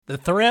The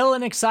thrill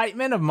and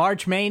excitement of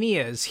March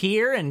Mania is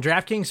here, and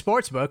DraftKings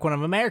Sportsbook, one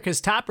of America's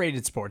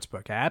top-rated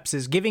sportsbook apps,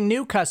 is giving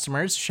new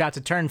customers a shot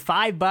to turn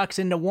 $5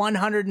 into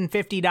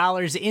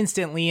 $150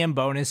 instantly in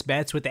bonus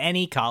bets with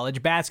any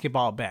college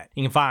basketball bet.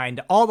 You can find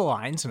all the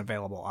lines and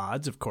available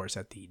odds, of course,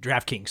 at the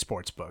DraftKings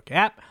Sportsbook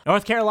app.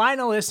 North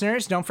Carolina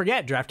listeners, don't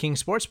forget,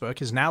 DraftKings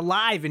Sportsbook is now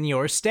live in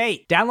your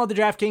state. Download the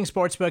DraftKings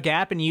Sportsbook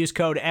app and use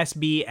code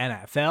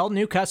SBNFL.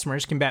 New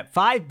customers can bet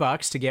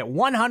 $5 to get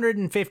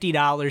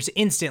 $150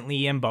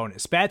 instantly in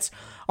bonus bets,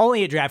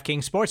 only at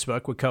DraftKings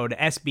Sportsbook with code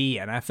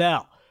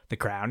SBNFL. The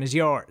crown is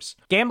yours.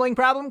 Gambling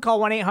problem? Call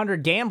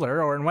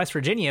 1-800-GAMBLER, or in West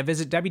Virginia,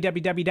 visit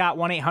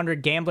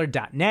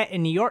www.1800gambler.net.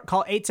 In New York,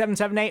 call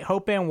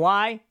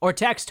 877-8-HOPE-NY or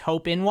text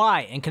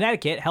HOPE-NY. In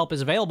Connecticut, help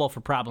is available for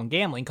problem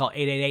gambling. Call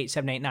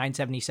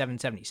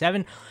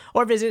 888-789-7777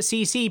 or visit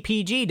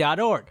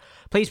ccpg.org.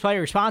 Please play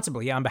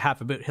responsibly on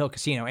behalf of Boot Hill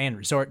Casino and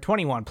Resort.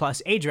 21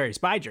 plus, age varies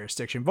by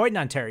jurisdiction. Void in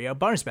Ontario.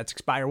 Bonus bets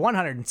expire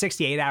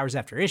 168 hours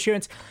after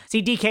issuance.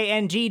 See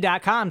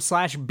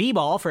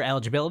dkng.com/bball for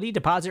eligibility,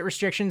 deposit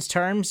restrictions,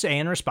 terms,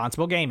 and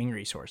responsible gaming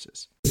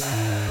resources.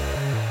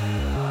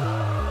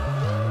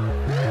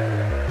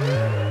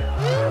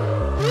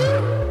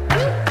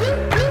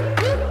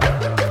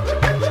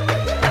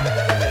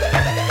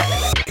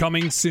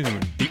 Coming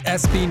soon, the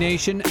SB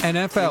Nation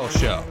NFL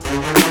Show.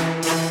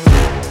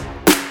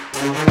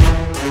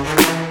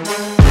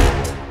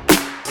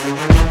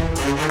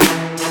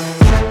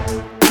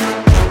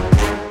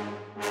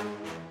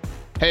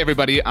 Hey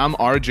everybody, I'm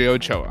RJ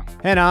Ochoa.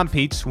 And I'm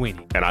Pete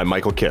Sweeney. And I'm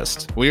Michael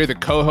Kist. We are the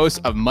co-hosts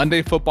of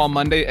Monday Football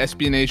Monday,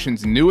 SB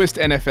Nation's newest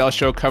NFL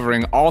show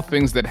covering all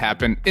things that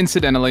happen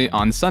incidentally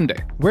on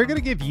Sunday. We're going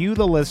to give you,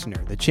 the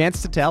listener, the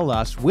chance to tell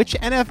us which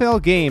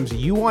NFL games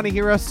you want to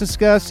hear us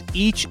discuss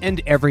each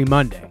and every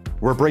Monday.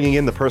 We're bringing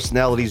in the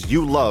personalities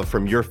you love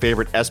from your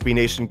favorite SB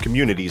Nation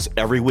communities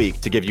every week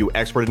to give you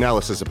expert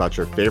analysis about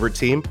your favorite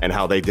team and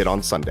how they did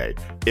on Sunday.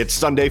 It's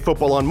Sunday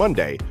Football on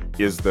Monday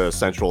is the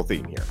central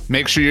theme here.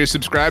 Make sure you're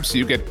subscribed so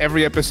you get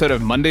every episode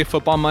of Monday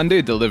Football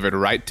Monday delivered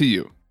right to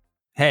you.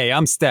 Hey,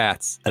 I'm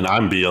Stats. And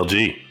I'm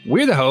BLG.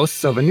 We're the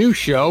hosts of a new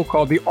show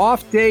called the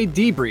Off Day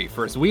Debrief,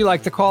 or as we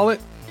like to call it,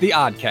 the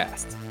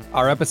Oddcast.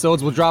 Our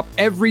episodes will drop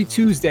every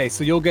Tuesday,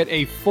 so you'll get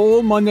a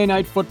full Monday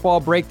Night Football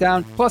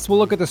breakdown. Plus, we'll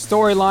look at the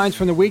storylines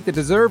from the week that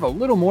deserve a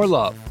little more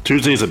love.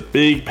 Tuesday is a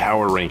big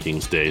power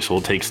rankings day, so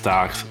we'll take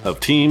stocks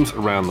of teams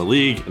around the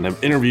league and have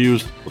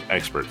interviews with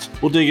experts.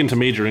 We'll dig into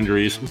major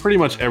injuries and pretty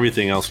much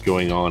everything else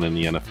going on in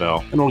the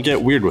NFL, and we'll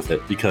get weird with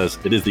it because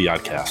it is the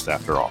Oddcast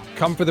after all.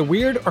 Come for the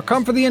weird or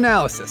come for the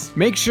analysis.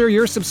 Make sure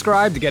you're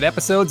subscribed to get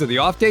episodes of the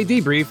Off Day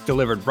Debrief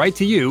delivered right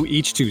to you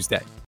each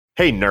Tuesday.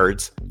 Hey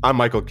nerds, I'm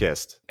Michael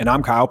Kist. And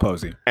I'm Kyle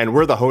Posey. And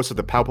we're the hosts of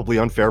the Palpably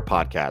Unfair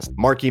podcast.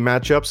 Marquee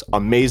matchups,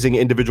 amazing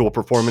individual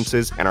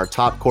performances, and our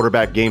top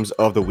quarterback games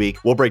of the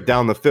week. We'll break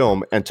down the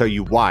film and tell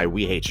you why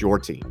we hate your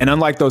team. And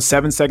unlike those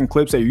 7-second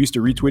clips that you're used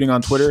to retweeting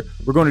on Twitter,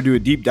 we're going to do a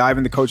deep dive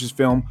in the coach's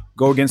film,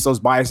 go against those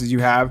biases you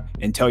have,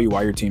 and tell you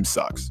why your team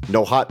sucks.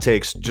 No hot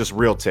takes, just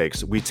real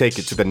takes. We take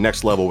it to the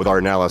next level with our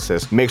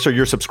analysis. Make sure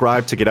you're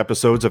subscribed to get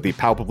episodes of the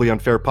Palpably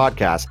Unfair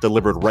podcast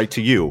delivered right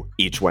to you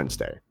each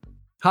Wednesday.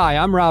 Hi,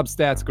 I'm Rob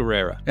Stats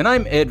Guerrera. And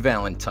I'm Ed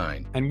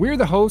Valentine. And we're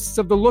the hosts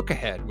of The Look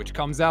Ahead, which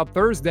comes out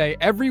Thursday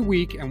every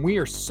week, and we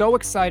are so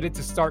excited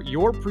to start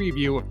your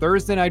preview of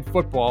Thursday Night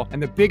Football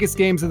and the biggest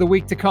games of the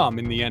week to come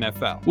in the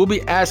NFL. We'll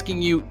be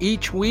asking you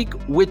each week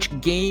which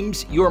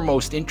games you're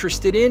most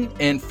interested in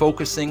and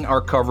focusing our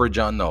coverage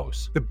on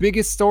those. The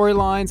biggest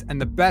storylines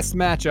and the best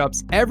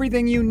matchups,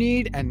 everything you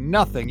need and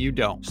nothing you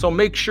don't. So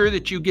make sure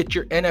that you get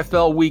your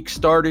NFL week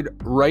started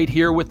right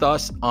here with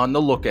us on The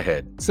Look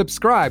Ahead.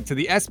 Subscribe to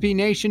the SB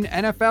Nation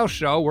NFL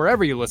Show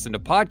wherever you listen to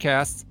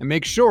podcasts, and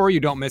make sure you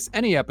don't miss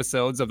any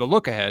episodes of The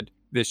Look Ahead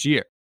this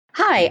year.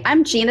 Hi,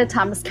 I'm Gina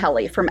Thomas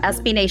Kelly from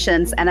SB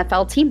Nation's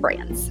NFL Team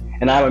Brands.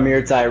 And I'm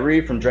Amir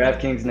Tyree from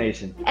DraftKings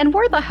Nation. And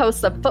we're the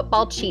hosts of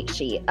Football Cheat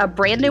Sheet, a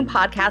brand new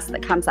podcast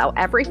that comes out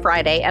every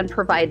Friday and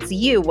provides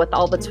you with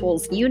all the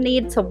tools you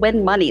need to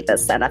win money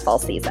this NFL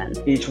season.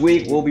 Each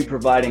week, we'll be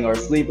providing our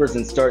sleepers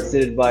and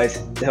start-sit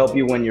advice to help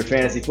you win your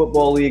fantasy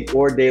football league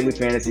or daily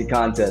fantasy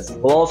contest.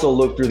 We'll also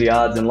look through the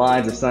odds and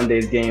lines of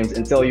Sunday's games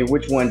and tell you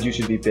which ones you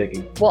should be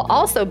picking. We'll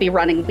also be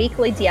running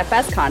weekly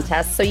DFS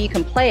contests so you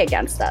can play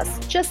against us.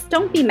 Just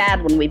don't be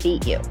mad when we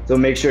beat you. So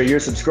make sure you're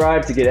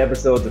subscribed to get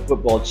episodes of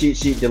Football Cheat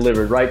Sheet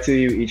delivered right to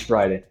you each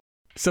Friday.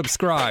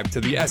 Subscribe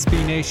to the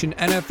SB Nation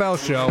NFL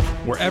Show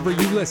wherever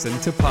you listen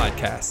to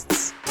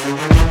podcasts.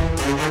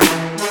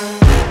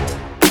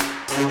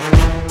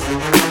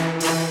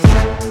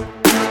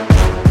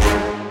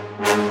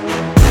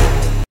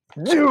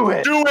 Do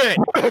it! Do it!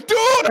 Do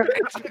it!